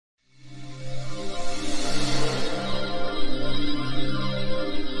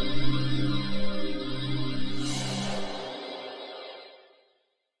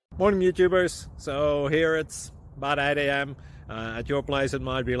Morning YouTubers. So here it's about 8 a.m. At your place it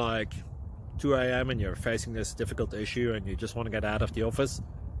might be like 2 a.m. and you're facing this difficult issue and you just want to get out of the office.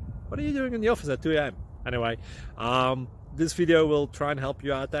 What are you doing in the office at 2 a.m.? Anyway, this video will try and help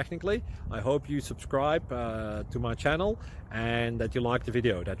you out technically. I hope you subscribe to my channel and that you like the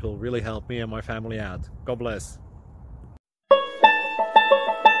video. That will really help me and my family out. God bless.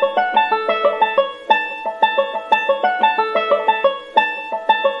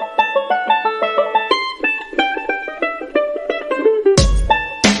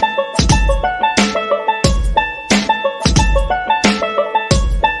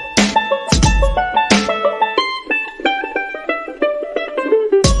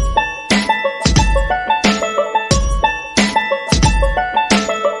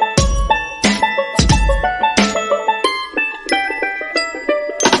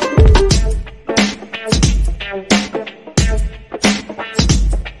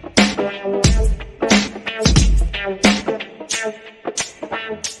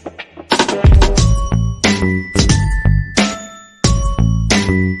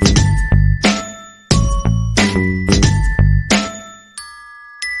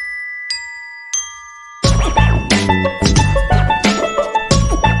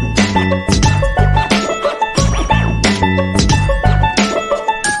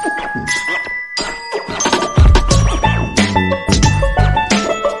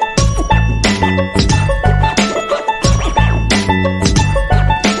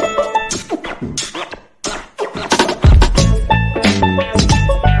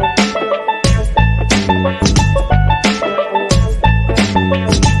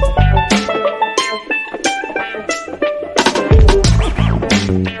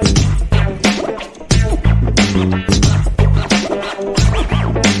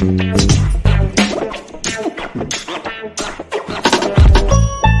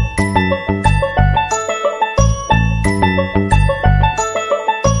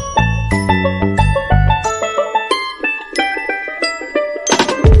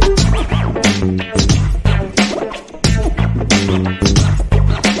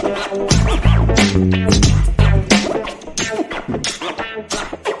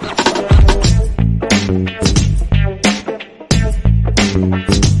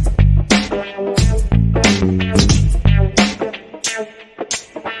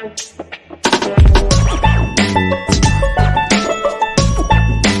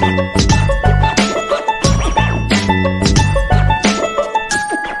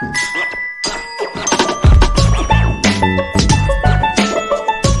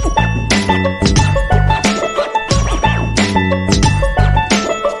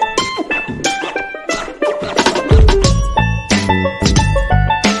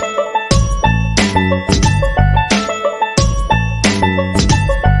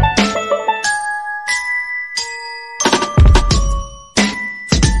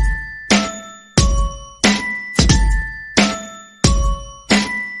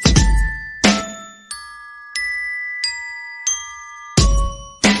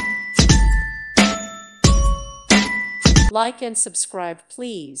 Like and subscribe,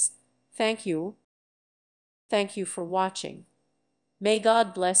 please. Thank you. Thank you for watching. May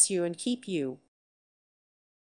God bless you and keep you.